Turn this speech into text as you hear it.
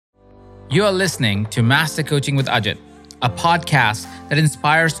You are listening to Master Coaching with Ajit, a podcast that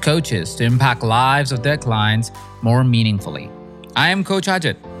inspires coaches to impact lives of their clients more meaningfully. I am Coach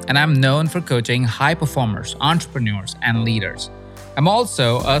Ajit, and I'm known for coaching high performers, entrepreneurs, and leaders. I'm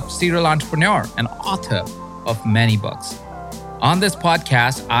also a serial entrepreneur and author of many books. On this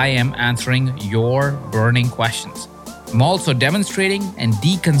podcast, I am answering your burning questions. I'm also demonstrating and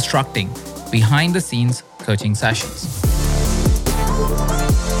deconstructing behind-the-scenes coaching sessions.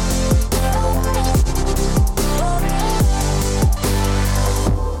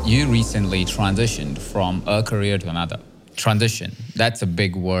 You recently transitioned from a career to another. Transition, that's a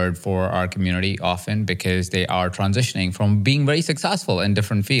big word for our community often because they are transitioning from being very successful in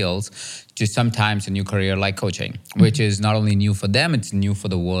different fields to sometimes a new career like coaching, which is not only new for them, it's new for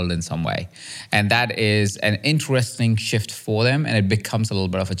the world in some way. And that is an interesting shift for them. And it becomes a little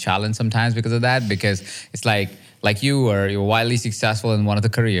bit of a challenge sometimes because of that, because it's like you're wildly successful in one of the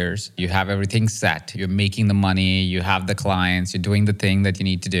careers. You have everything set. You're making the money. You have the clients. You're doing the thing that you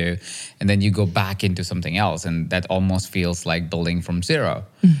need to do. And then you go back into something else. And that almost feels like building from zero.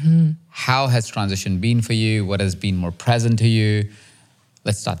 Mm-hmm. How has transition been for you? What has been more present to you?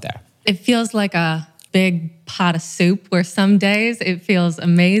 Let's start there. It feels like a big pot of soup where some days it feels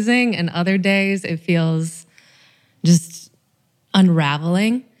amazing and other days it feels just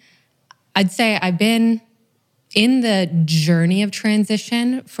unraveling. I'd say I've been in the journey of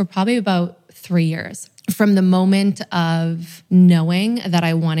transition for probably about 3 years. From the moment of knowing that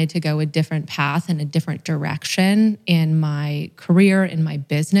I wanted to go a different path and a different direction in my career, in my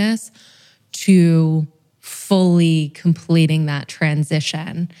business, to fully completing that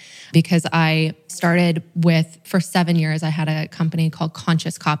transition. Because I started for 7 years, I had a company called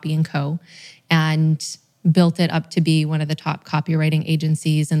Conscious Copy & Co. and built it up to be one of the top copywriting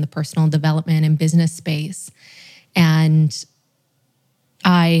agencies in the personal development and business space. And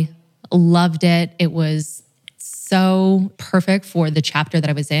I loved it. It was so perfect for the chapter that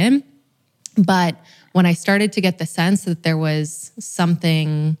I was in. But when I started to get the sense that there was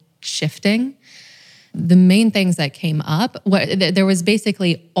something shifting, the main things that came up, there was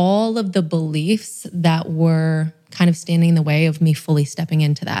basically all of the beliefs that were kind of standing in the way of me fully stepping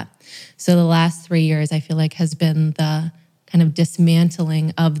into that. So the last 3 years, I feel like, has been the kind of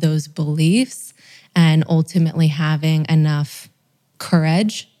dismantling of those beliefs and ultimately having enough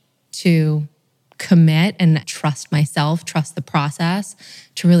courage to commit and trust myself, trust the process,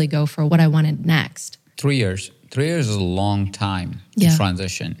 to really go for what I wanted next. 3 years. 3 years is a long time to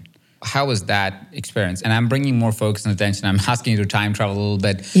transition. How was that experience? And I'm bringing more focus and attention. I'm asking you to time travel a little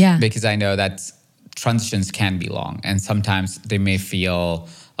bit because I know that transitions can be long and sometimes they may feel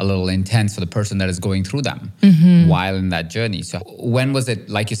a little intense for the person that is going through them while in that journey. So when was it,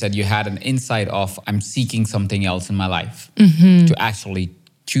 like you said, you had an insight of, I'm seeking something else in my life, to actually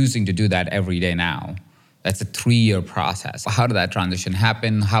choosing to do that every day now? That's a 3-year process. How did that transition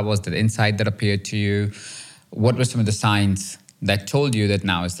happen? How was the insight that appeared to you? What were some of the signs that told you that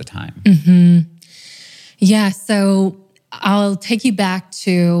now is the time? Yeah, so I'll take you back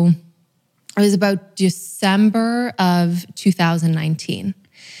to, it was about December of 2019.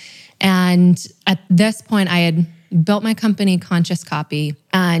 And at this point, I had built my company, Conscious Copy,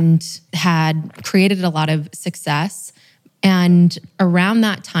 and had created a lot of success. And around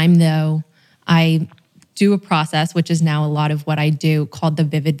that time, though, I do a process, which is now a lot of what I do, called the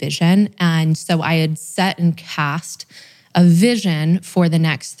Vivid Vision. And so I had set and cast a vision for the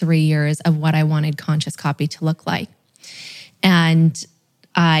next 3 years of what I wanted Conscious Copy to look like. And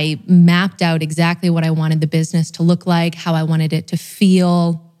I mapped out exactly what I wanted the business to look like, how I wanted it to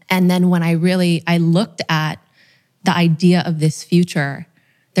feel. And then when I looked at the idea of this future,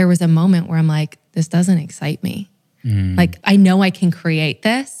 there was a moment where I'm like, this doesn't excite me. Like, I know I can create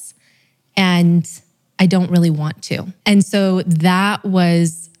this and I don't really want to. And so that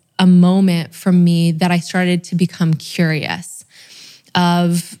was a moment for me that I started to become curious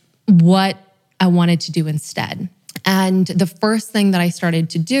of what I wanted to do instead. And the first thing that I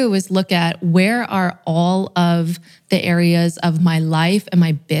started to do was look at where are all of the areas of my life and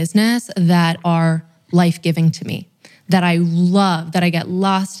my business that are life-giving to me, that I love, that I get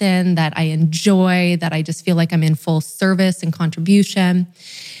lost in, that I enjoy, that I just feel like I'm in full service and contribution.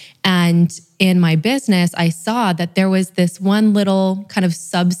 And in my business, I saw that there was this one little kind of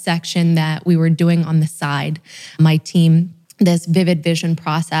subsection that we were doing on the side, my team, this Vivid Vision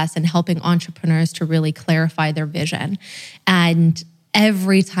process and helping entrepreneurs to really clarify their vision. And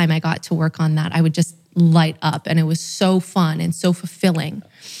every time I got to work on that, I would just light up, and it was so fun and so fulfilling.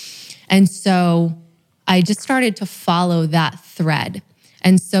 And so I just started to follow that thread.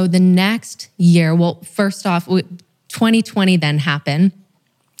 And so the next year, well, first off, 2020 then happened.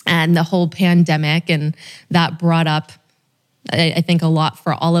 and the whole pandemic, and that brought up, I think, a lot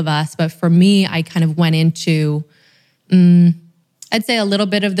for all of us. But for me, I kind of went into, I'd say, a little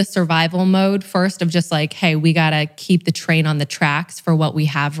bit of the survival mode first, of just like, hey, we got to keep the train on the tracks for what we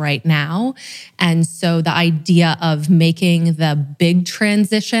have right now. And so the idea of making the big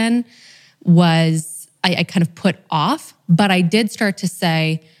transition was, I kind of put off, but I did start to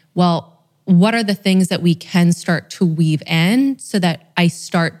say, well, what are the things that we can start to weave in so that I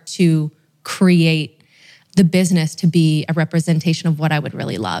start to create the business to be a representation of what I would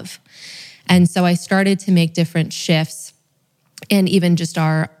really love? And so I started to make different shifts in even just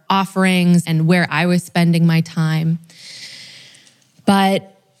our offerings and where I was spending my time.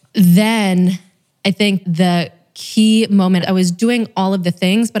 But then I think the key moment, I was doing all of the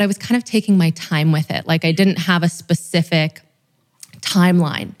things, but I was kind of taking my time with it. Like, I didn't have a specific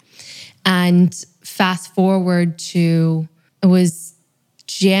timeline. And fast forward to, it was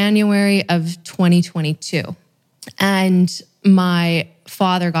January of 2022. And my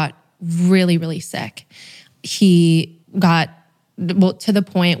father got really, really sick. He got, well, to the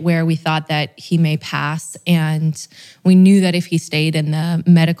point where we thought that he may pass. And we knew that if he stayed in the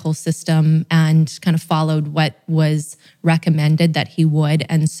medical system and kind of followed what was recommended, that he would.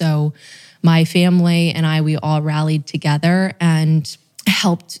 And so my family and I, we all rallied together and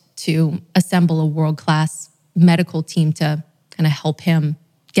helped to assemble a world-class medical team to kind of help him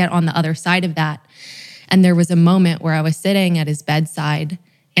get on the other side of that. And there was a moment where I was sitting at his bedside,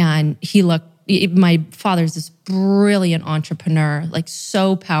 and he looked, my father's this brilliant entrepreneur, like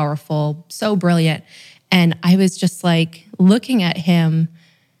so powerful, so brilliant. And I was just like looking at him,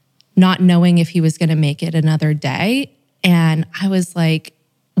 not knowing if he was going to make it another day. And I was like,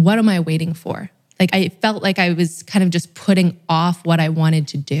 what am I waiting for? Like, I felt like I was kind of just putting off what I wanted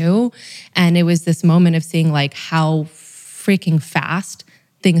to do. And it was this moment of seeing like how freaking fast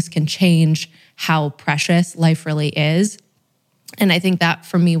things can change, how precious life really is. And I think that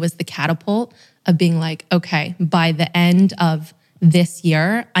for me was the catapult of being like, okay, by the end of this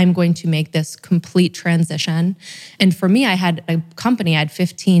year, I'm going to make this complete transition. And for me, I had a company, I had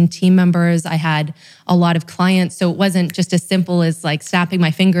 15 team members, I had a lot of clients. So it wasn't just as simple as like snapping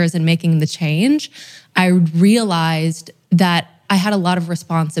my fingers and making the change. I realized that I had a lot of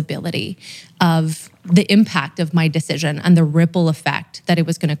responsibility of the impact of my decision and the ripple effect that it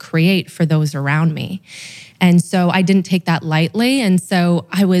was going to create for those around me. And so I didn't take that lightly. And so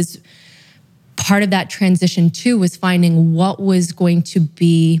I was, part of that transition too was finding what was going to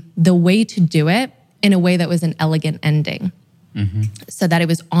be the way to do it in a way that was an elegant ending. So that it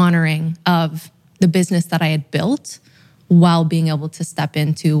was honoring of the business that I had built while being able to step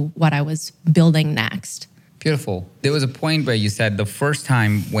into what I was building next. Beautiful. There was a point where you said the first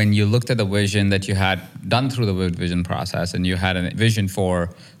time when you looked at the vision that you had done through the vision process, and you had a vision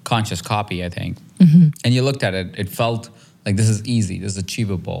for conscious copy, I think, and you looked at it, it felt like this is easy, this is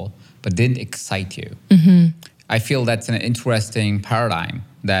achievable, but didn't excite you. I feel that's an interesting paradigm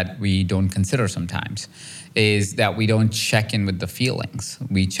that we don't consider sometimes, is that we don't check in with the feelings.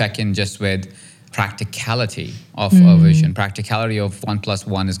 We check in just with practicality of a vision, practicality of 1 +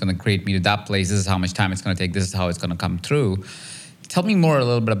 1 is going to create me to that place. This is how much time it's going to take. This is how it's going to come through. Tell me more a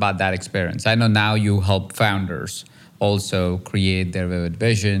little bit about that experience. I know now you help founders also create their vivid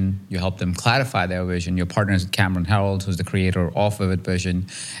vision. You help them clarify their vision. Your partner is Cameron Harold, who's the creator of Vivid Vision.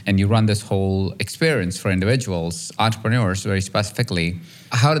 And you run this whole experience for individuals, entrepreneurs very specifically.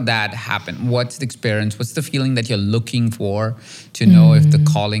 How did that happen? What's the experience? What's the feeling that you're looking for to know if the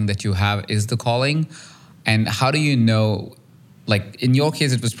calling that you have is the calling? And how do you know, like in your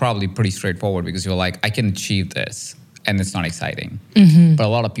case, it was probably pretty straightforward because you're like, I can achieve this and it's not exciting. But a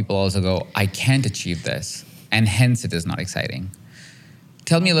lot of people also go, I can't achieve this, and hence it is not exciting.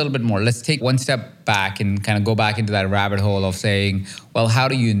 Tell me a little bit more. Let's take one step back and kind of go back into that rabbit hole of saying, well, how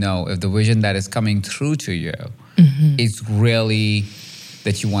do you know if the vision that is coming through to you is really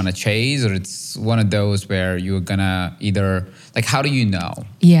that you want to chase, or it's one of those where you're gonna either, like, how do you know?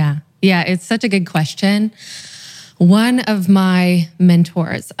 Yeah, it's such a good question. One of my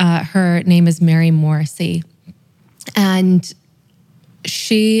mentors, her name is Mary Morrissey, and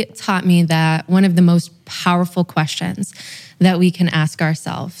she taught me that one of the most powerful questions that we can ask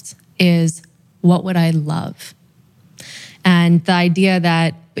ourselves is, what would I love? And the idea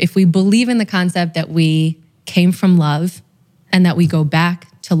that if we believe in the concept that we came from love and that we go back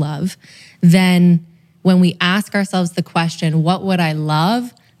to love, then when we ask ourselves the question, what would I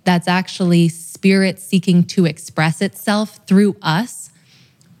love? That's actually spirit seeking to express itself through us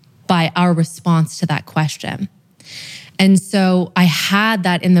by our response to that question. And so I had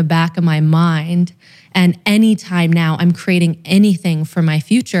that in the back of my mind. And anytime now I'm creating anything for my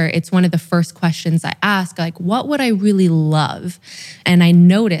future, it's one of the first questions I ask, like, what would I really love? And I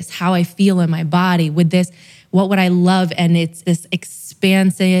notice how I feel in my body with this, what would I love? And it's this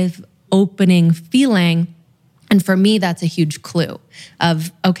expansive, opening feeling. And for me, that's a huge clue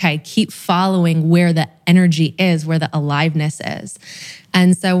of, okay, keep following where the energy is, where the aliveness is.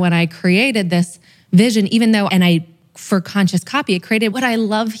 And so when I created this vision, even though, and I, for Conscious Copy, it created what I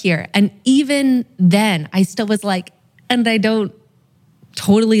love here. And even then, I still was like, and I don't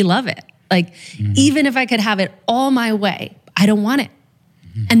totally love it. Like, even if I could have it all my way, I don't want it.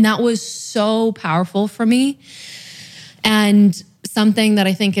 And that was so powerful for me. And something that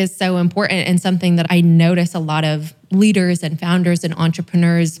I think is so important, and something that I notice a lot of leaders and founders and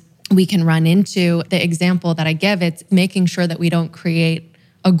entrepreneurs we can run into, the example that I give, it's making sure that we don't create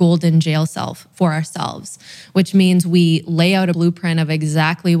a golden jail cell for ourselves, which means we lay out a blueprint of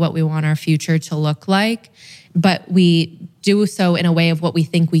exactly what we want our future to look like, but we do so in a way of what we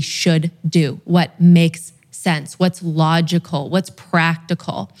think we should do, what makes sense, what's logical, what's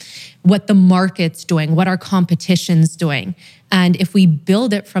practical, what the market's doing, what our competition's doing. And if we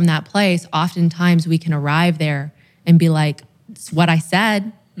build it from that place, oftentimes we can arrive there and be like, it's what I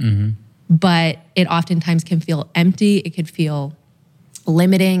said, but it oftentimes can feel empty. It could feel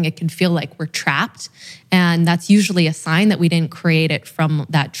limiting. It can feel like we're trapped. And that's usually a sign that we didn't create it from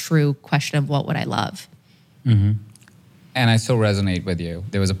that true question of what would I love? And I so resonate with you.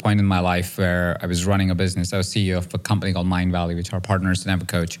 There was a point in my life where I was running a business. I was CEO of a company called Mind Valley, which are partners in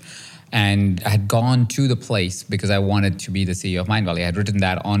EverCoach. And I had gone to the place because I wanted to be the CEO of Mind Valley. I had written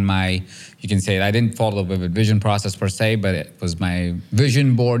that on my, you can say, I didn't follow the vivid vision process per se, but it was my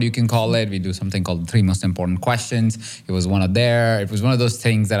vision board, you can call it. We do something called the 3 most important questions. It was one of those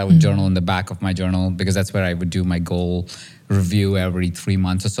things that I would journal in the back of my journal, because that's where I would do my goal review every 3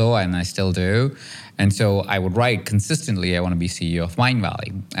 months or so, and I still do. And so I would write consistently, I want to be CEO of Mind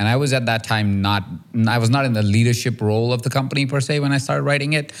Valley. And I was at that time I was not in the leadership role of the company per se when I started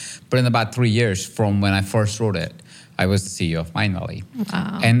writing it, but in about 3 years from when I first wrote it, I was the CEO of Mind Valley.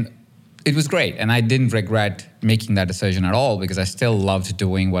 Wow. And it was great. And I didn't regret making that decision at all, because I still loved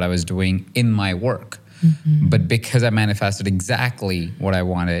doing what I was doing in my work. But because I manifested exactly what I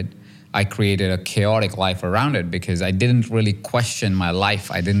wanted, I created a chaotic life around it, because I didn't really question my life.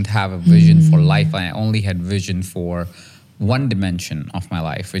 I didn't have a vision for life. I only had vision for one dimension of my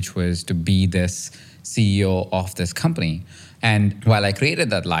life, which was to be this CEO of this company. And while I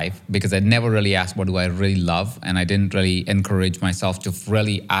created that life, because I never really asked what do I really love, and I didn't really encourage myself to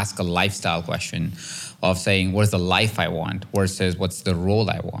really ask a lifestyle question of saying, what's the life I want versus what's the role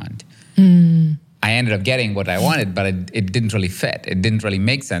I want? I ended up getting what I wanted, but it didn't really fit. It didn't really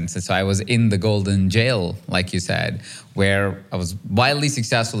make sense. And so I was in the golden jail, like you said, where I was wildly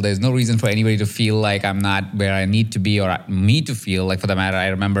successful. There's no reason for anybody to feel like I'm not where I need to be, or me to feel like, for the matter, I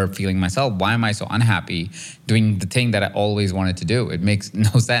remember feeling myself, why am I so unhappy doing the thing that I always wanted to do? It makes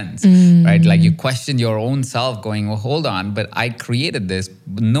no sense, right? Like, you question your own self going, well, hold on, but I created this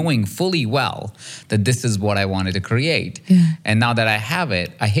knowing fully well that this is what I wanted to create. And now that I have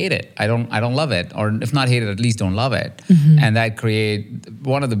it, I hate it. I don't love it. Or if not hate it, at least don't love it. And that created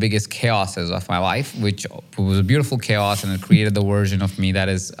one of the biggest chaoses of my life, which was a beautiful chaos, and it created the version of me that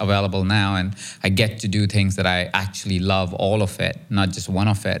is available now. And I get to do things that I actually love, all of it, not just one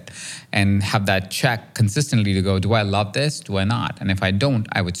of it, and have that check consistently to go, do I love this? Do I not? And if I don't,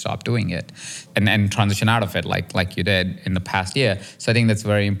 I would stop doing it and transition out of it like you did in the past year. So I think that's a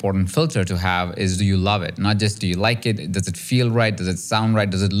very important filter to have, is do you love it? Not just do you like it? Does it feel right? Does it sound right?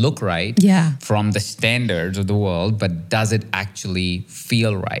 Does it look right? From the standards of the world, but does it actually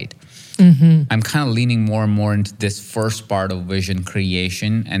feel right? I'm kind of leaning more and more into this first part of vision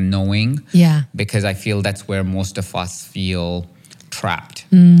creation and knowing, because I feel that's where most of us feel trapped.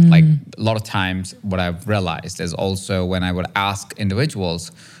 Like, a lot of times what I've realized is also when I would ask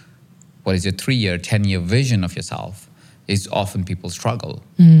individuals, what is your 3-year, 10-year vision of yourself? Is often people struggle.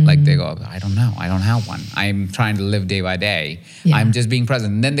 Like, they go, I don't know. I don't have one. I'm trying to live day by day. I'm just being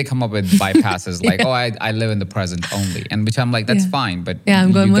present. And then they come up with bypasses like, I live in the present only. And which I'm like, that's fine, but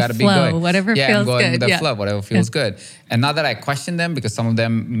I'm going you with gotta flow, be good. whatever feels good. I'm going with the flow, whatever feels good. And not that I question them, because some of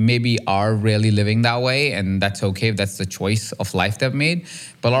them maybe are really living that way, and that's okay if that's the choice of life they've made.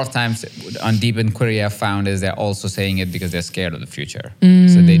 But a lot of times on Deep Inquiry, I've found is they're also saying it because they're scared of the future.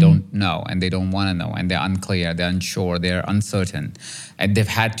 So they don't know, and they don't want to know, and they're unclear, they're unsure, they're uncertain, and they've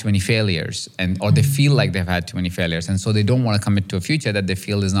had too many failures, or they feel like they've had too many failures, and so they don't want to commit to a future that they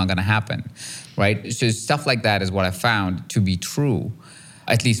feel is not going to happen, right? So stuff like that is what I found to be true.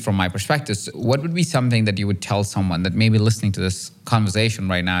 at least from my perspective. So what would be something that you would tell someone that may be listening to this conversation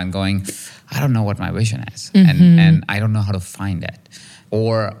right now and going, I don't know what my vision is, and I don't know how to find it.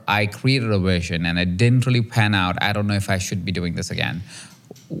 Or I created a vision and it didn't really pan out. I don't know if I should be doing this again.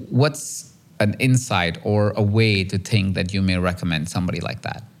 What's an insight or a way to think that you may recommend somebody like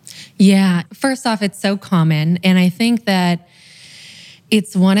that? Yeah. First off, it's so common. And I think that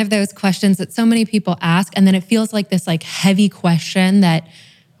it's one of those questions that so many people ask, and then it feels like this like heavy question that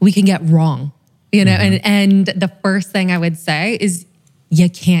we can get wrong, you know? And the first thing I would say is you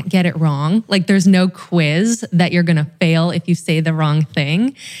can't get it wrong. Like there's no quiz that you're gonna fail if you say the wrong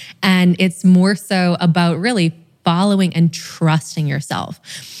thing. And it's more so about really following and trusting yourself.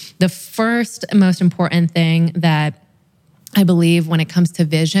 The first most important thing that I believe when it comes to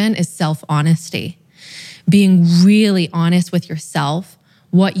vision is self-honesty. Being really honest with yourself,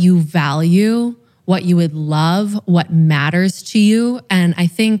 what you value, what you would love, what matters to you. And I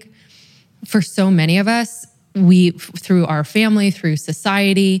think for so many of us, through our family, through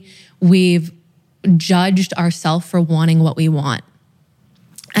society, we've judged ourselves for wanting what we want.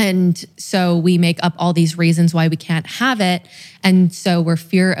 And so we make up all these reasons why we can't have it. And so we're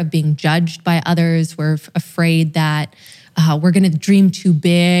fear of being judged by others. We're afraid that we're going to dream too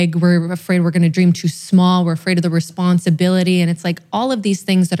big. We're afraid we're going to dream too small. We're afraid of the responsibility. And it's like all of these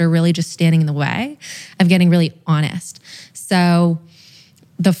things that are really just standing in the way of getting really honest. So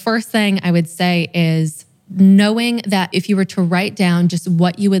the first thing I would say is knowing that if you were to write down just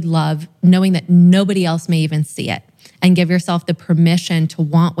what you would love, knowing that nobody else may even see it, and give yourself the permission to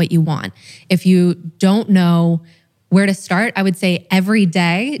want what you want. If you don't know where to start, I would say every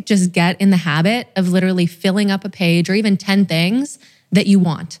day, just get in the habit of literally filling up a page or even 10 things that you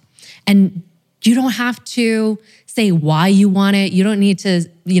want. And you don't have to say why you want it. You don't need to,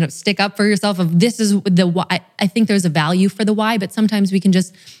 stick up for yourself of this is the why. I think there's a value for the why, but sometimes we can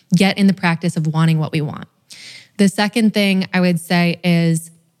just get in the practice of wanting what we want. The second thing I would say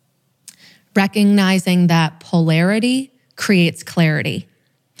is recognizing that polarity creates clarity.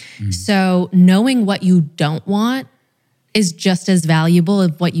 So knowing what you don't want is just as valuable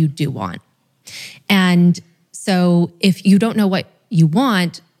as what you do want. And so if you don't know what you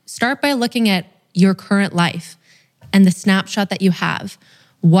want, start by looking at your current life and the snapshot that you have.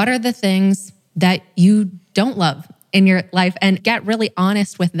 What are the things that you don't love in your life? And get really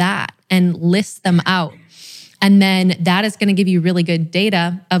honest with that and list them out. And then that is going to give you really good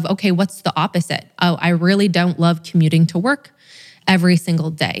data of, okay, what's the opposite? Oh, I really don't love commuting to work every single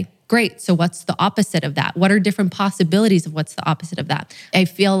day. Great. So what's the opposite of that? What are different possibilities of what's the opposite of that? I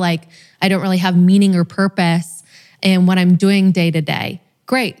feel like I don't really have meaning or purpose in what I'm doing day to day.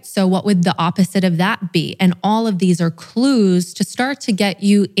 Great. So what would the opposite of that be? And all of these are clues to start to get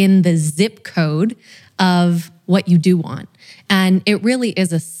you in the zip code of what you do want. And it really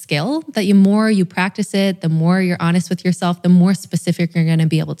is a skill that the more you practice it, the more you're honest with yourself, the more specific you're going to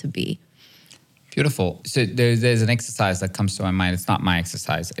be able to be. Beautiful. So there's an exercise that comes to my mind. It's not my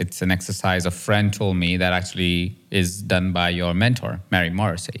exercise. It's an exercise a friend told me that actually is done by your mentor, Mary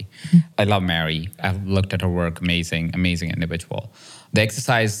Morrissey. I love Mary. I've looked at her work. Amazing, amazing individual. The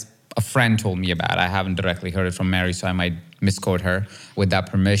exercise a friend told me about, I haven't directly heard it from Mary, so I might misquote her. With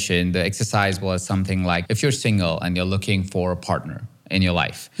that permission, the exercise was something like, if you're single and you're looking for a partner in your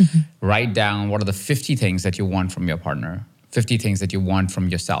life, write down what are the 50 things that you want from your partner, 50 things that you want from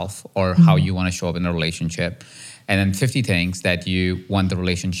yourself or how you want to show up in a relationship, and then 50 things that you want the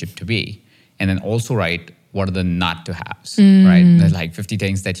relationship to be. And then also write what are the not to haves, right? There's like 50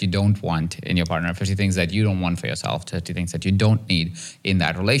 things that you don't want in your partner, 50 things that you don't want for yourself, 50 things that you don't need in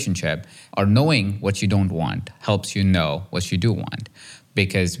that relationship. Or knowing what you don't want helps you know what you do want,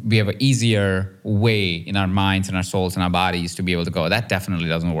 because we have an easier way in our minds and our souls and our bodies to be able to go, that definitely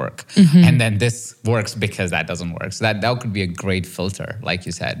doesn't work. And then this works because that doesn't work. So that could be a great filter, like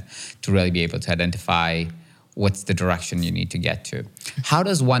you said, to really be able to identify what's the direction you need to get to. How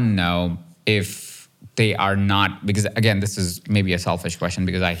does one know if they are not, because again, this is maybe a selfish question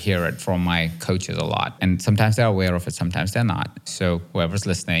because I hear it from my coaches a lot. And sometimes they're aware of it, sometimes they're not. So whoever's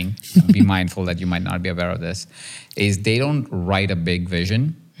listening, be mindful that you might not be aware of this, is they don't write a big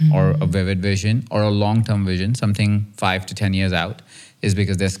vision or a vivid vision or a long-term vision, something 5 to 10 years out, is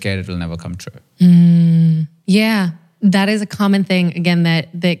because they're scared it will never come true. Yeah, that is a common thing, again,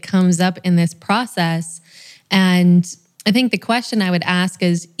 that comes up in this process. And I think the question I would ask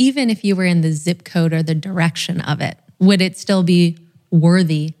is, even if you were in the zip code or the direction of it, would it still be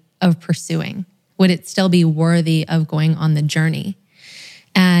worthy of pursuing? Would it still be worthy of going on the journey?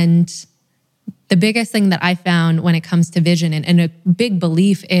 And the biggest thing that I found when it comes to vision, and a big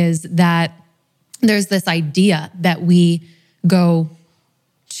belief, is that there's this idea that we go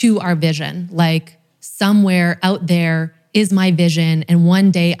to our vision. Like somewhere out there is my vision, and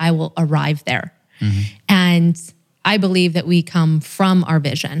one day I will arrive there. And I believe that we come from our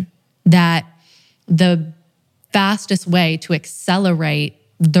vision, that the fastest way to accelerate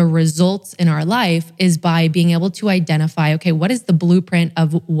the results in our life is by being able to identify, okay, what is the blueprint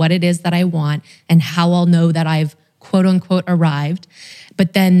of what it is that I want and how I'll know that I've quote unquote arrived.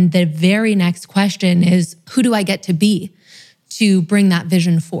 But then the very next question is, who do I get to be to bring that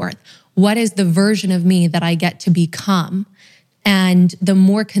vision forth? What is the version of me that I get to become? And the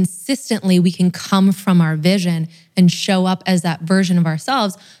more consistently we can come from our vision and show up as that version of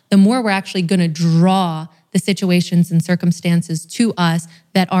ourselves, the more we're actually going to draw the situations and circumstances to us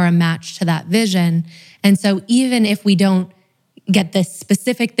that are a match to that vision. And so even if we don't get the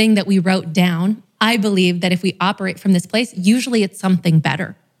specific thing that we wrote down, I believe that if we operate from this place, usually it's something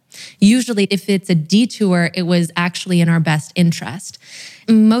better. Usually if it's a detour, it was actually in our best interest.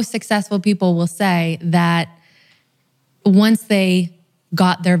 Most successful people will say that once they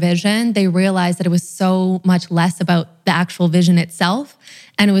got their vision, they realized that it was so much less about the actual vision itself,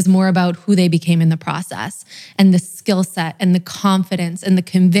 and it was more about who they became in the process, and the skill set and the confidence and the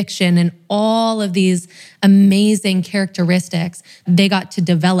conviction and all of these amazing characteristics they got to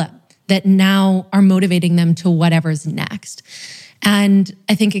develop that now are motivating them to whatever's next. And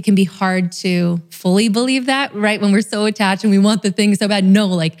I think it can be hard to fully believe that, right? When we're so attached and we want the thing so bad. No,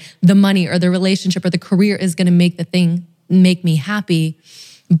 like the money or the relationship or the career is going to make the thing make me happy.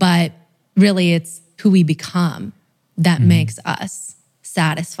 But really it's who we become that makes us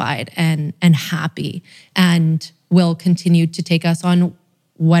satisfied and happy and will continue to take us on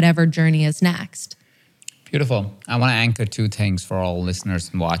whatever journey is next. Beautiful. I want to anchor two things for all listeners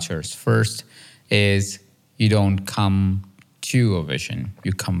and watchers. First is you don't come to a vision,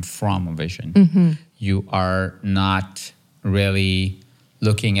 you come from a vision. You are not really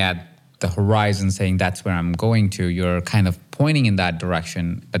looking at the horizon saying that's where I'm going to. You're kind of pointing in that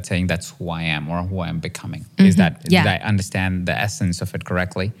direction, but saying that's who I am or who I'm becoming. Is that, did I understand the essence of it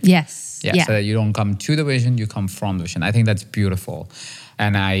correctly? Yes. Yeah. So that you don't come to the vision, you come from the vision. I think that's beautiful.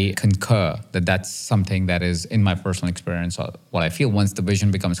 And I concur that that's something that is in my personal experience. What I feel once the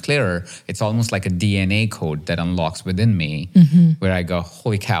vision becomes clearer, it's almost like a DNA code that unlocks within me where I go,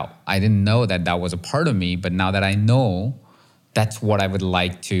 holy cow, I didn't know that that was a part of me. But now that I know, that's what I would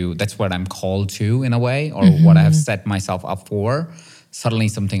like to, that's what I'm called to in a way, or what I have set myself up for, suddenly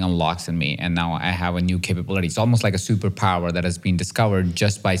something unlocks in me. And now I have a new capability. It's almost like a superpower that has been discovered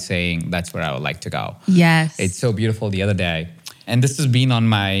just by saying that's where I would like to go. Yes. It's so beautiful the other day. And this has been on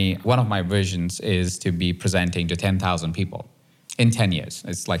one of my visions is to be presenting to 10,000 people in 10 years.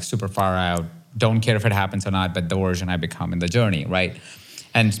 It's like super far out. Don't care if it happens or not, but the version I become in the journey, right?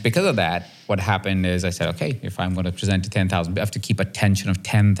 And because of that, what happened is I said, okay, if I'm going to present to 10,000, I have to keep attention of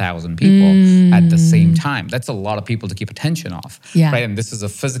 10,000 people at the same time. That's a lot of people to keep attention of, right? And this is a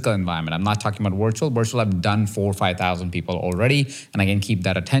physical environment. I'm not talking about virtual. Virtual, I've done 4,000 or 5,000 people already, and I can keep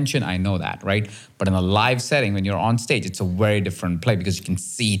that attention. I know that, right? But in a live setting, when you're on stage, it's a very different play because you can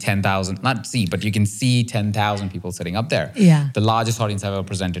see 10,000, not see, but you can see 10,000 people sitting up there. Yeah. The largest audience I've ever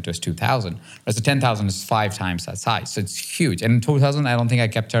presented to is 2,000. So 10,000 is 5 times that size. So it's huge. And in 2,000, I don't think I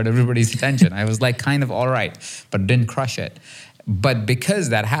captured everybody's attention. I was like kind of all right, but didn't crush it. But because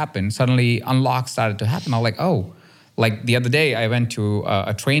that happened, suddenly unlocks started to happen. I was like, oh, like the other day I went to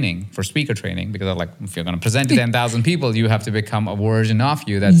a training for speaker training because I was like, if you're going to present to 10,000 people, you have to become a version of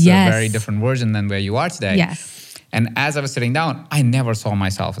you that's a very different version than where you are today. Yes. And as I was sitting down, I never saw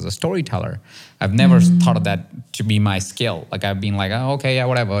myself as a storyteller. I've never thought of that to be my skill. Like I've been like, oh, okay, yeah,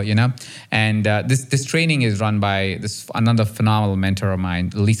 whatever, you know. And this training is run by another phenomenal mentor of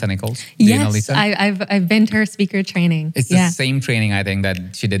mine, Lisa Nichols. Do you know Lisa? I've been to her speaker training. It's the same training I think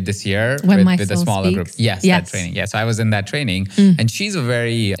that she did this year with a smaller group. Yes, that training. Yes, I was in that training, and she's a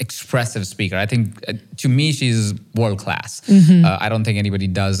very expressive speaker. I think to me she's world class. I don't think anybody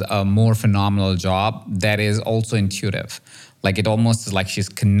does a more phenomenal job that is also intuitive. Like it almost is like she's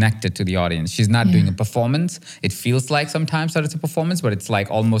connected to the audience. She's not doing a performance. It feels like sometimes that it's a performance, but it's like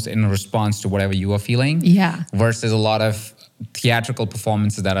almost in response to whatever you are feeling. Yeah. Versus a lot of theatrical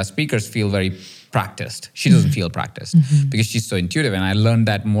performances that our speakers feel very practiced. She doesn't feel practiced because she's so intuitive. And I learned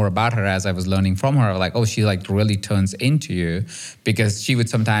that more about her as I was learning from her. Like, oh, she like really turns into you because she would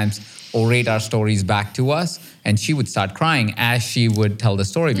sometimes orate our stories back to us And she would start crying as she would tell the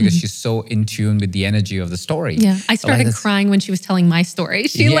story because she's so in tune with the energy of the story. Yeah. I started crying when she was telling my story.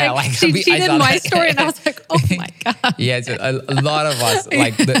 She did my story and I was like, oh my God. Yeah, so a lot of us,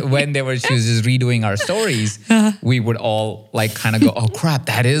 like when she was just redoing our stories, we would all like kind of go, oh crap,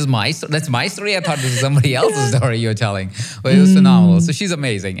 that's my story. I thought this was somebody else's story you're telling. But it was phenomenal. So she's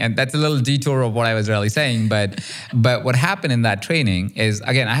amazing. And that's a little detour of what I was really saying. But what happened in that training is,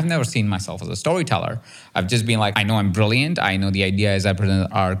 again, I have never seen myself as a storyteller. I've just been like, I know I'm brilliant. I know the ideas I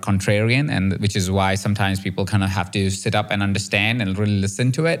present are contrarian, and which is why sometimes people kind of have to sit up and understand and really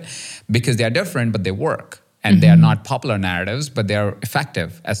listen to it because they are different, but they work. And they are not popular narratives, but they're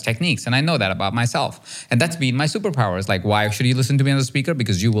effective as techniques. And I know that about myself. And that's been my superpower. It's like, why should you listen to me as a speaker?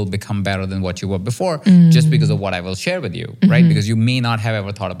 Because you will become better than what you were before, just because of what I will share with you, right? Because you may not have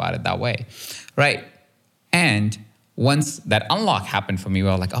ever thought about it that way, right? And once that unlock happened for me, we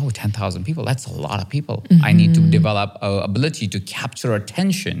were like, oh, 10,000 people, that's a lot of people. I need to develop an ability to capture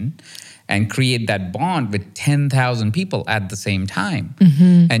attention and create that bond with 10,000 people at the same time.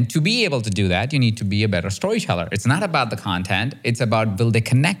 And to be able to do that, you need to be a better storyteller. It's not about the content. It's about will they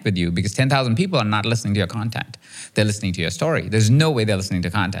connect with you? Because 10,000 people are not listening to your content. They're listening to your story. There's no way they're listening to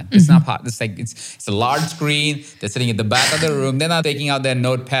content. It's not part. It's like it's a large screen. They're sitting at the back of the room. They're not taking out their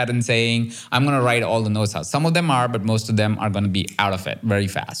notepad and saying, I'm going to write all the notes out. Some of them are, but most of them are going to be out of it very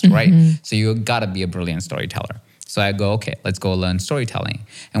fast, right? So you got to be a brilliant storyteller. So I go, okay, let's go learn storytelling.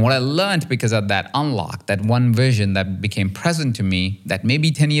 And what I learned because of that unlock, that one vision that became present to me, that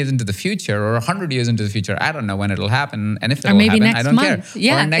maybe 10 years into the future or 100 years into the future, I don't know when it'll happen. And if it will happen, I don't care.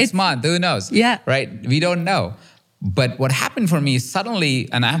 Yeah, or next month, who knows? Yeah. Right? We don't know. But what happened for me suddenly,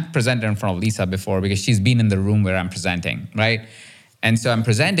 and I've presented in front of Lisa before because she's been in the room where I'm presenting, right? And so I'm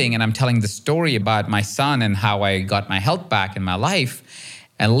presenting and I'm telling the story about my son and how I got my health back in my life.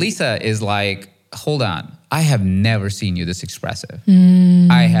 And Lisa is like, hold on. I have never seen you this expressive.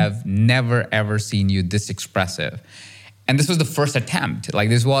 I have never, ever seen you this expressive. And this was the first attempt. Like,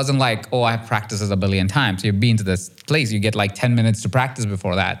 this wasn't like, oh, I've practiced this a billion times. You've been to this place, you get like 10 minutes to practice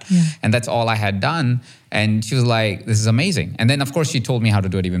before that. Yeah. And that's all I had done. And she was like, this is amazing. And then, of course, she told me how to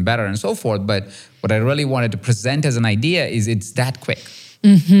do it even better and so forth. But what I really wanted to present as an idea is it's that quick.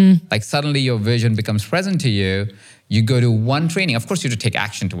 Like, suddenly your vision becomes present to you. You go to one training. Of course, you have to take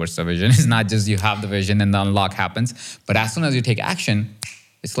action towards the vision. It's not just you have the vision and the unlock happens. But as soon as you take action,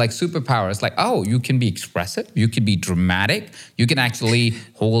 it's like superpower. It's like, oh, you can be expressive. You can be dramatic. You can actually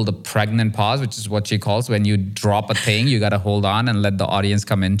hold a pregnant pause, which is what she calls when you drop a thing, you got to hold on and let the audience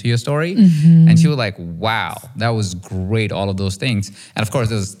come into your story. And she was like, wow, that was great, all of those things. And of course,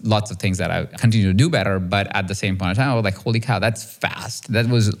 there's lots of things that I continue to do better. But at the same point in time, I was like, holy cow, that's fast. That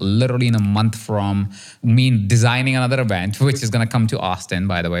was literally in a month from me designing another event, which is going to come to Austin,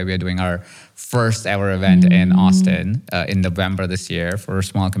 by the way. We are doing our first ever event in Austin in November this year for a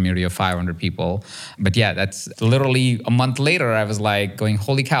small community of 500 people. But yeah, that's literally a month later, I was like going,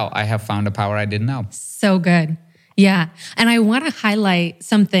 holy cow, I have found a power I didn't know. So good. Yeah. And I want to highlight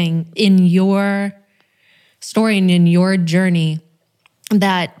something in your story and in your journey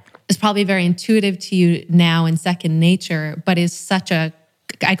that is probably very intuitive to you now and second nature, but is such I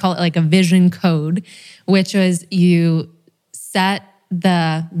call it like a vision code, which was you set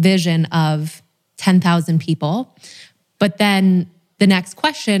the vision of 10,000 people. But then the next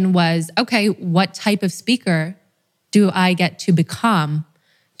question was, okay, what type of speaker do I get to become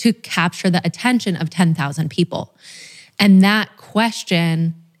to capture the attention of 10,000 people? And that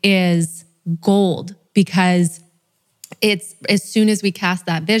question is gold because it's as soon as we cast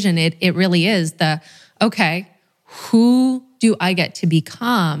that vision, it really is okay, who do I get to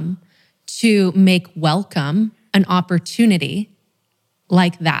become to make welcome an opportunity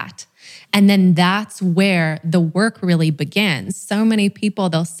like that? And then that's where the work really begins. So many people,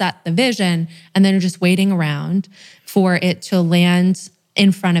 they'll set the vision and then are just waiting around for it to land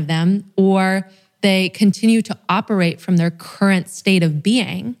in front of them, or they continue to operate from their current state of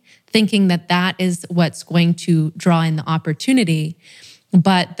being, thinking that that is what's going to draw in the opportunity.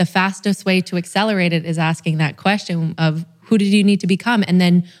 But the fastest way to accelerate it is asking that question of who did you need to become? And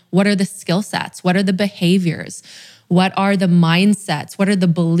then what are the skill sets? What are the behaviors? What are the mindsets? What are the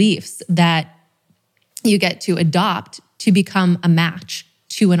beliefs that you get to adopt to become a match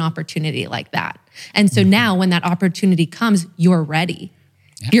to an opportunity like that? And so now when that opportunity comes, you're ready.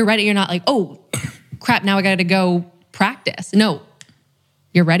 Yeah. You're ready. You're not like, oh, crap, now I got to go practice. No,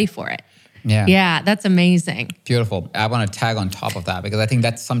 you're ready for it. Yeah. Yeah, that's amazing. Beautiful. I want to tag on top of that because I think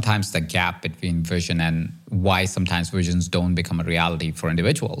that's sometimes the gap between vision and why sometimes visions don't become a reality for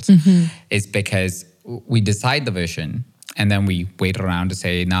individuals is because we decide the vision and then we wait around to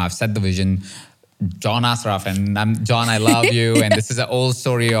say, now I've set the vision. John Asraf, and I'm John, I love you. And this is an old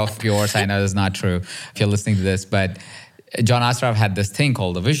story of yours. I know it's not true if you're listening to this, but John Asraf had this thing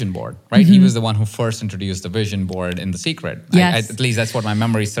called the vision board, right? He was the one who first introduced the vision board in The Secret. Yes. At least that's what my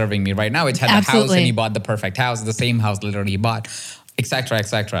memory is serving me right now. It had the house, and he bought the perfect house, the same house literally he bought, etc.,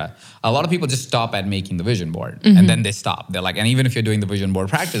 etc. A lot of people just stop at making the vision board, and then they stop. They're like, and even if you're doing the vision board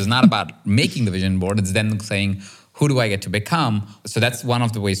practice, it's not about making the vision board. It's then saying, who do I get to become? So that's one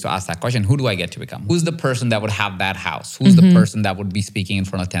of the ways to ask that question. Who do I get to become? Who's the person that would have that house? Who's the person that would be speaking in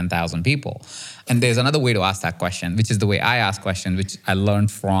front of 10,000 people? And there's another way to ask that question, which is the way I ask questions, which I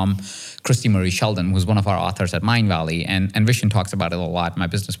learned from Christy Marie Sheldon, who's one of our authors at Mind Valley. And Vishen talks about it a lot, my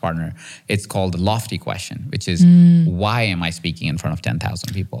business partner. It's called the lofty question, which is, why am I speaking in front of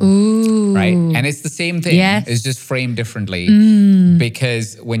 10,000 people? Ooh. Right? And it's the same thing. Yes. It's just framed differently.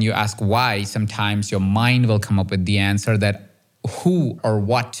 Because when you ask why, sometimes your mind will come up with the answer that who or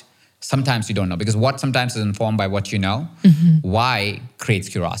what, sometimes you don't know. Because what sometimes is informed by what you know. Why creates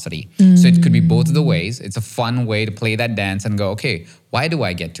curiosity. So it could be both of the ways. It's a fun way to play that dance and go, okay, why do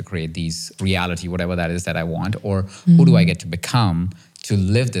I get to create these reality, whatever that is that I want? Or who do I get to become to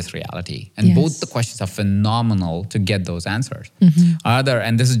live this reality? And both the questions are phenomenal to get those answers.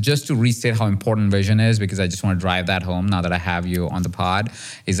 And this is just to restate how important vision is, because I just want to drive that home now that I have you on the pod,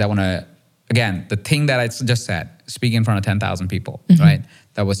 is I want to, again, the thing that I just said, speak in front of 10,000 people, right?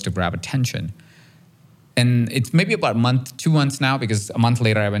 That was to grab attention. And it's maybe about a month, 2 months now, because a month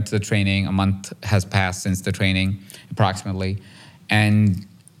later I went to the training. A month has passed since the training, approximately. And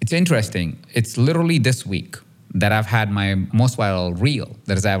it's interesting. It's literally this week that I've had my most viral reel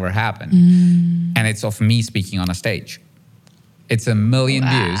that has ever happened. And it's of me speaking on a stage. It's 1 million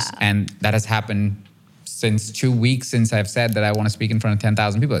views, and that has happened since 2 weeks since I've said that I want to speak in front of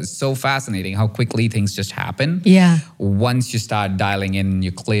 10,000 people. It's so fascinating how quickly things just happen. Yeah. Once you start dialing in,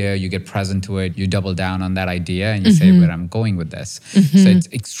 you're clear, you get present to it, you double down on that idea, and you say, where I'm going with this. So it's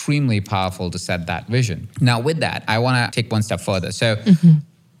extremely powerful to set that vision. Now with that, I want to take one step further. So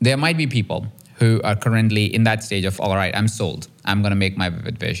there might be people who are currently in that stage of, all right, I'm sold. I'm going to make my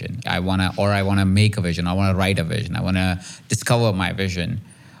vivid vision. I want to make a vision. I want to write a vision. I want to discover my vision.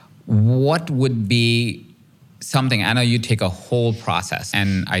 What would be something, I know you take a whole process,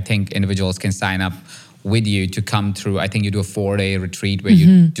 and I think individuals can sign up with you to come through. I think you do a 4-day retreat where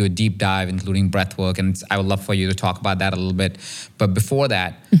you do a deep dive, including breath work. And I would love for you to talk about that a little bit. But before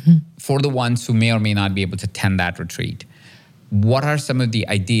that, for the ones who may or may not be able to attend that retreat, what are some of the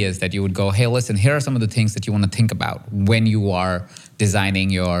ideas that you would go, hey, listen, here are some of the things that you want to think about when you are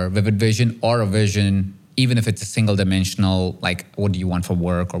designing your vivid vision, or a vision, even if it's a single dimensional, like what do you want for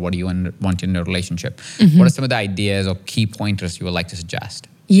work, or what do you want in a relationship? What are some of the ideas or key pointers you would like to suggest?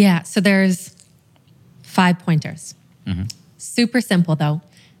 Yeah, so there's 5 pointers. Super simple though.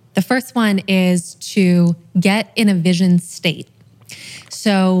 The first one is to get in a vision state.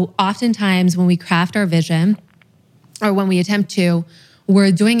 So oftentimes when we craft our vision, or when we attempt to,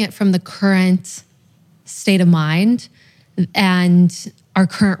 we're doing it from the current state of mind and our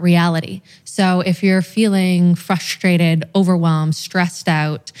current reality. So if you're feeling frustrated, overwhelmed, stressed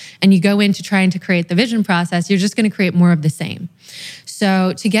out, and you go into trying to create the vision process, you're just going to create more of the same.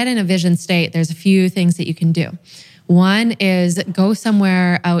 So to get in a vision state, there's a few things that you can do. One is go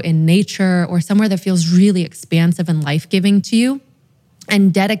somewhere out in nature or somewhere that feels really expansive and life-giving to you,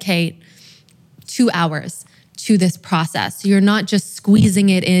 and dedicate 2 hours to this process. So you're not just squeezing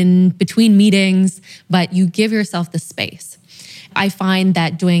it in between meetings, but you give yourself the space. I find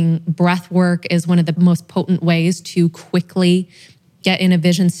that doing breath work is one of the most potent ways to quickly get in a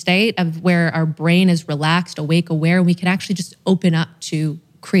vision state of where our brain is relaxed, awake, aware, and we can actually just open up to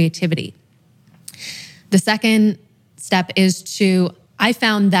creativity. The second step is I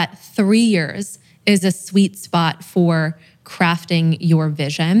found that 3 years is a sweet spot for crafting your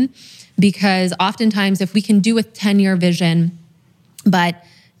vision, because oftentimes if we can do a 10-year vision, but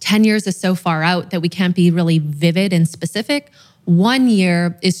 10 years is so far out that we can't be really vivid and specific, 1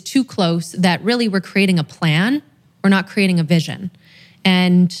 year is too close that really we're creating a plan, we're not creating a vision.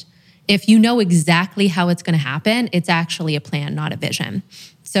 And if you know exactly how it's going to happen, it's actually a plan, not a vision.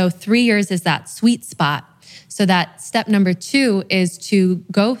 So 3 years is that sweet spot. So that step number 2 is to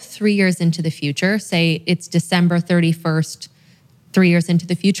go 3 years into the future. Say it's December 31st, 3 years into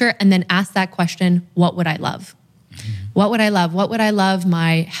the future, and then ask that question, what would I love? What would I love? What would I love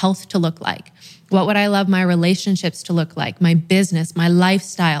my health to look like? What would I love my relationships to look like? My business, my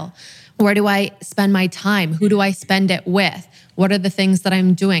lifestyle? Where do I spend my time? Who do I spend it with? What are the things that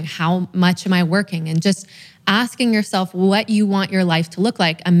I'm doing? How much am I working? And just asking yourself what you want your life to look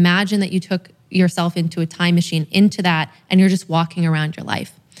like. Imagine that you took yourself into a time machine, into that, and you're just walking around your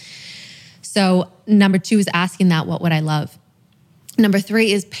life. So number 2 is asking that, what would I love? Number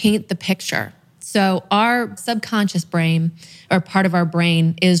 3 is paint the picture. So our subconscious brain, or part of our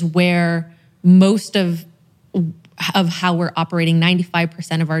brain, is where most of how we're operating.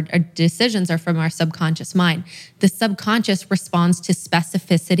 95% of our decisions are from our subconscious mind. The subconscious responds to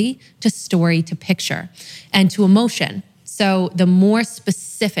specificity, to story, to picture, and to emotion. So the more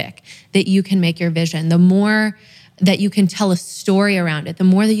specific that you can make your vision, the more that you can tell a story around it, the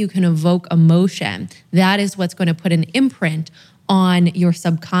more that you can evoke emotion, that is what's going to put an imprint on your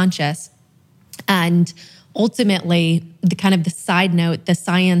subconscious. And ultimately, the side note, the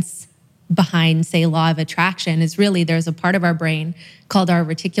science behind, say, law of attraction is really, there's a part of our brain called our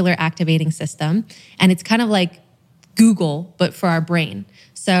reticular activating system. And it's kind of like Google, but for our brain.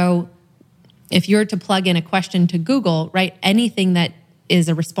 So if you're to plug in a question to Google, right, anything that is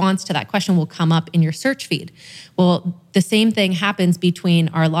a response to that question will come up in your search feed. Well, the same thing happens between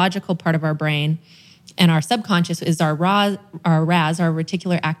our logical part of our brain and our subconscious is our RAS, our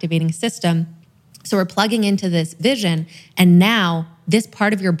reticular activating system. So we're plugging into this vision, and now this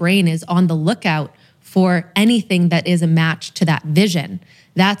part of your brain is on the lookout for anything that is a match to that vision.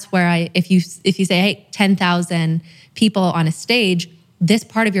 That's where if you say, hey, 10,000 people on a stage, this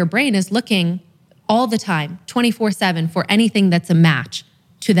part of your brain is looking all the time, 24/7, for anything that's a match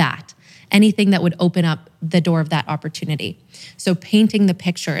to that, anything that would open up the door of that opportunity. So painting the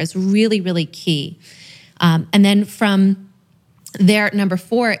picture is really, really key. And then from there, number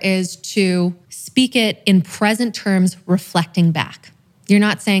 4 is to speak it in present terms, reflecting back. You're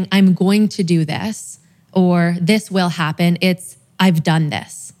not saying, I'm going to do this, or this will happen. It's, I've done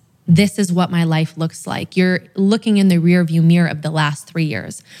this. This is what my life looks like. You're looking in the rearview mirror of the last 3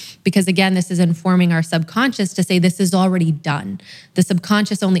 years. Because again, this is informing our subconscious to say, this is already done. The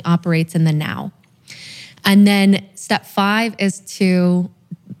subconscious only operates in the now. And then step 5 is to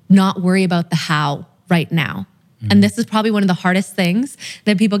not worry about the how right now. And this is probably one of the hardest things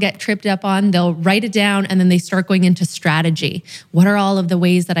that people get tripped up on. They'll write it down and then they start going into strategy. What are all of the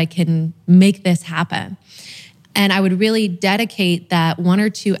ways that I can make this happen? And I would really dedicate that 1 or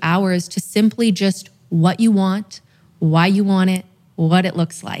 2 hours to simply just what you want, why you want it, what it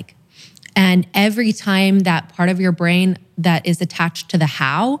looks like. And every time that part of your brain that is attached to the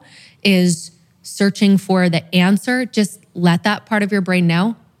how is searching for the answer, just let that part of your brain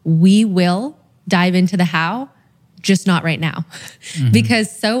know, we will dive into the how, just not right now.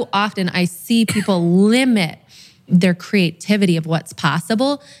 Because so often I see people limit their creativity of what's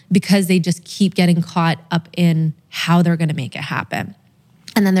possible because they just keep getting caught up in how they're going to make it happen.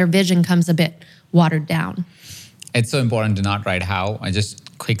 And then their vision comes a bit watered down. It's so important to not write how. I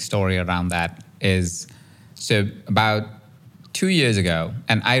just quick story around that is, so about 2 years ago,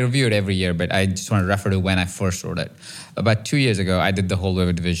 and I review it every year, but I just want to refer to when I first wrote it. About 2 years ago, I did the whole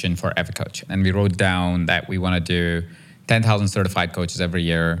Vivid Vision for every coach. And we wrote down that we want to do 10,000 certified coaches every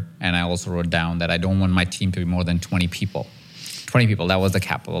year. And I also wrote down that I don't want my team to be more than 20 people. 20 people, that was the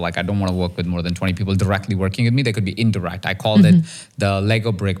capital. Like, I don't want to work with more than 20 people directly working with me. They could be indirect. I called it the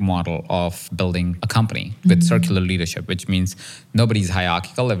Lego brick model of building a company with circular leadership, which means nobody's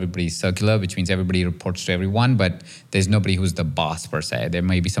hierarchical, everybody's circular, which means everybody reports to everyone, but there's nobody who's the boss per se. There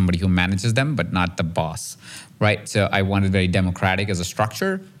may be somebody who manages them, but not the boss, right? So I wanted very democratic as a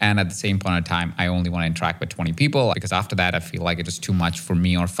structure. And at the same point in time, I only want to interact with 20 people because after that, I feel like it was too much for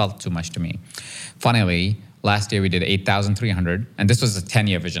me or felt too much to me. Funnily, last year we did 8,300, and this was a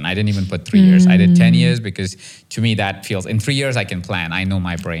 10-year vision. I didn't even put 3 years. I did 10 years because to me that feels, in 3 years I can plan. I know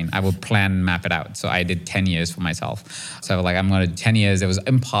my brain. I will plan and map it out. So I did 10 years for myself. So I was like, I'm going to do 10 years. It was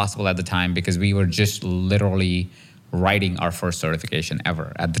impossible at the time because we were just literally writing our first certification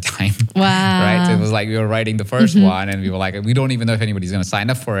ever at the time. Wow. Right? So it was like we were writing the first one and we were like, we don't even know if anybody's going to sign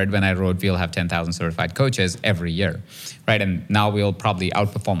up for it. When I wrote, we'll have 10,000 certified coaches every year, right? And now we'll probably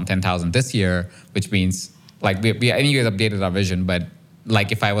outperform 10,000 this year, which means like we anyways updated our vision, but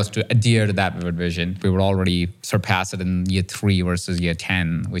like if I was to adhere to that vivid vision, we would already surpass it in year 3 versus year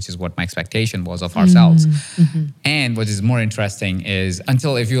 10, which is what my expectation was of ourselves. And what is more interesting is,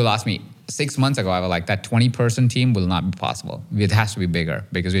 until if you will ask me 6 months ago, I was like, that 20-person team will not be possible. It has to be bigger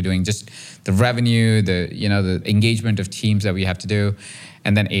because we're doing just the revenue, the engagement of teams that we have to do.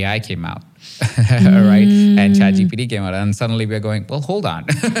 And then AI came out, right? And ChatGPT came out, and suddenly we're going, well, hold on.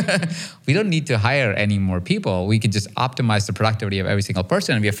 We don't need to hire any more people. We could just optimize the productivity of every single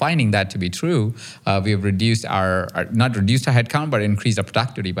person. And we're finding that to be true. We have reduced not reduced our headcount, but increased our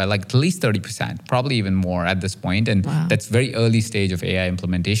productivity by like at least 30%, probably even more at this point. And that's very early stage of AI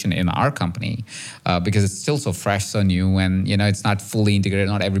implementation in our company because it's still so fresh, so new, and it's not fully integrated.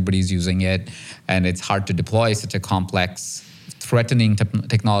 Not everybody's using it, and it's hard to deploy such a complex threatening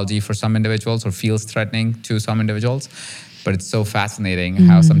technology for some individuals or feels threatening to some individuals. But it's so fascinating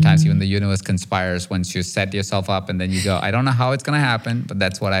how sometimes even the universe conspires once you set yourself up and then you go, I don't know how it's going to happen, but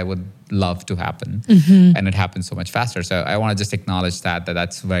that's what I would love to happen. And it happens so much faster. So I want to just acknowledge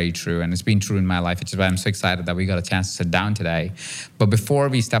that's very true. And it's been true in my life, which is why I'm so excited that we got a chance to sit down today. But before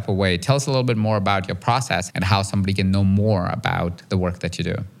we step away, tell us a little bit more about your process and how somebody can know more about the work that you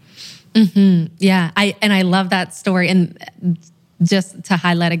do. Yeah, I love that story. And just to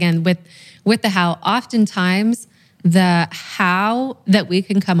highlight again, with the how, oftentimes the how that we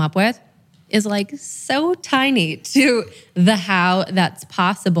can come up with is like so tiny to the how that's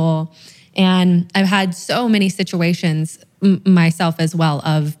possible. And I've had so many situations myself as well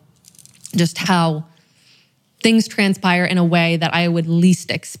of just how things transpire in a way that I would least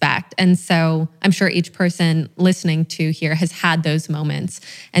expect. And so I'm sure each person listening to here has had those moments.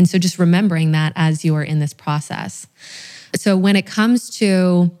 And so just remembering that as you're in this process. So when it comes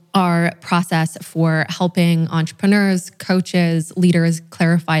to our process for helping entrepreneurs, coaches, leaders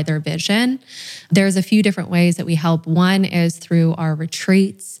clarify their vision, there's a few different ways that we help. One is through our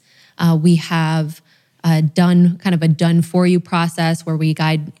retreats. We have done kind of a done for you process where we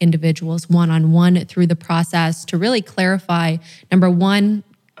guide individuals one-on-one through the process to really clarify, number one,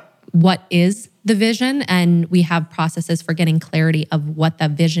 what is the vision? And we have processes for getting clarity of what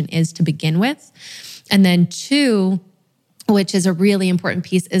that vision is to begin with. And then two, which is a really important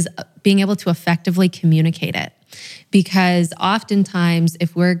piece, is being able to effectively communicate it. Because oftentimes,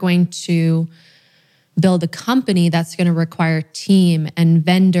 if we're going to build a company, that's going to require team and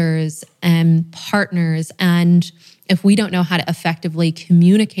vendors and partners. And if we don't know how to effectively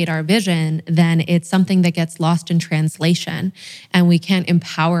communicate our vision, then it's something that gets lost in translation. And we can't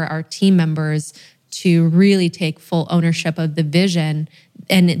empower our team members to really take full ownership of the vision,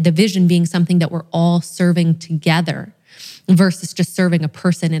 and the vision being something that we're all serving together versus just serving a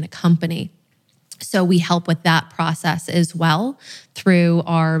person in a company. So we help with that process as well through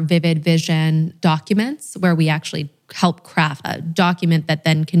our Vivid Vision documents, where we actually help craft a document that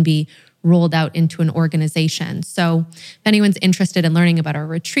then can be rolled out into an organization. So if anyone's interested in learning about our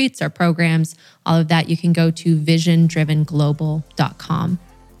retreats, our programs, all of that, you can go to visiondrivenglobal.com.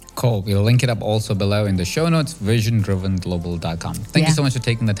 Cool. We'll link it up also below in the show notes, visiondrivenglobal.com. Thank you so much for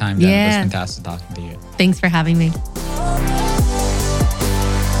taking the time, Jen. It was fantastic talking to you. Thanks for having me.